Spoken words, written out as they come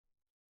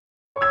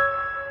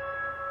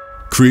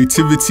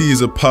Creativity is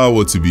a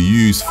power to be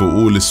used for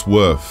all it's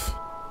worth.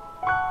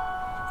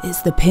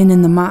 It's the pin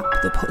in the map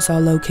that puts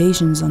our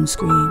locations on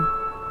screen.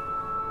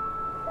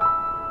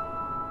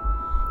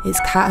 It's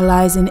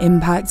catalysing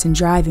impact and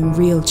driving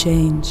real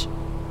change.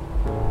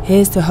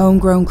 Here's to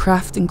homegrown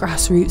craft and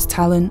grassroots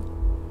talent.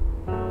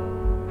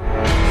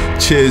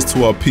 Cheers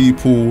to our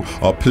people,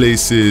 our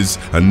places,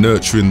 and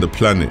nurturing the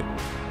planet.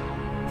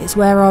 It's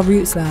where our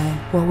roots lie,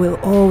 what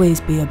we'll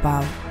always be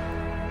about.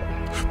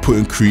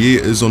 Putting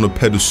creators on a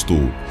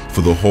pedestal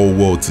for the whole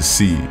world to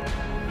see.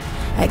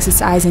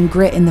 Exercising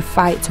grit in the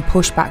fight to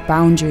push back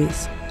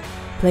boundaries.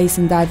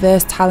 Placing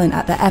diverse talent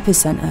at the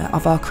epicenter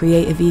of our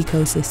creative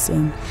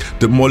ecosystem.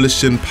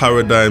 Demolishing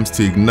paradigms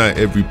to ignite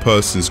every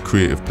person's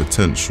creative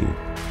potential.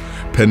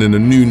 Penning a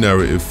new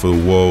narrative for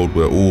a world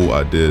where all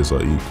ideas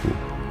are equal.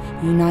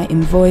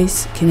 Uniting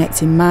voice,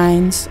 connecting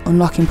minds,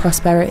 unlocking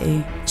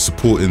prosperity.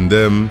 Supporting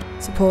them.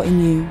 Supporting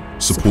you.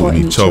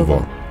 Supporting each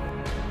other.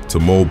 To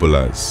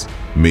mobilise,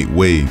 make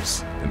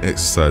waves, and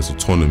exercise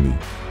autonomy.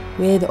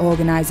 We're the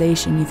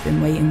organisation you've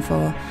been waiting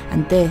for,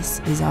 and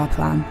this is our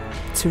plan.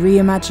 To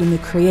reimagine the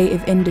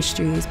creative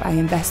industries by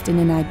investing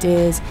in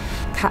ideas,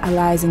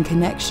 catalysing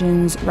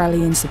connections,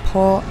 rallying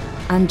support,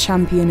 and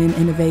championing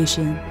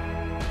innovation.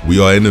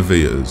 We are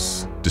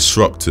innovators,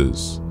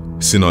 disruptors.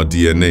 It's in our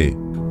DNA.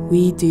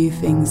 We do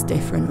things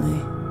differently.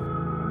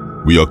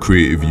 We are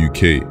Creative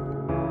UK,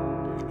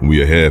 and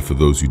we are here for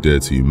those who dare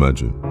to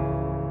imagine.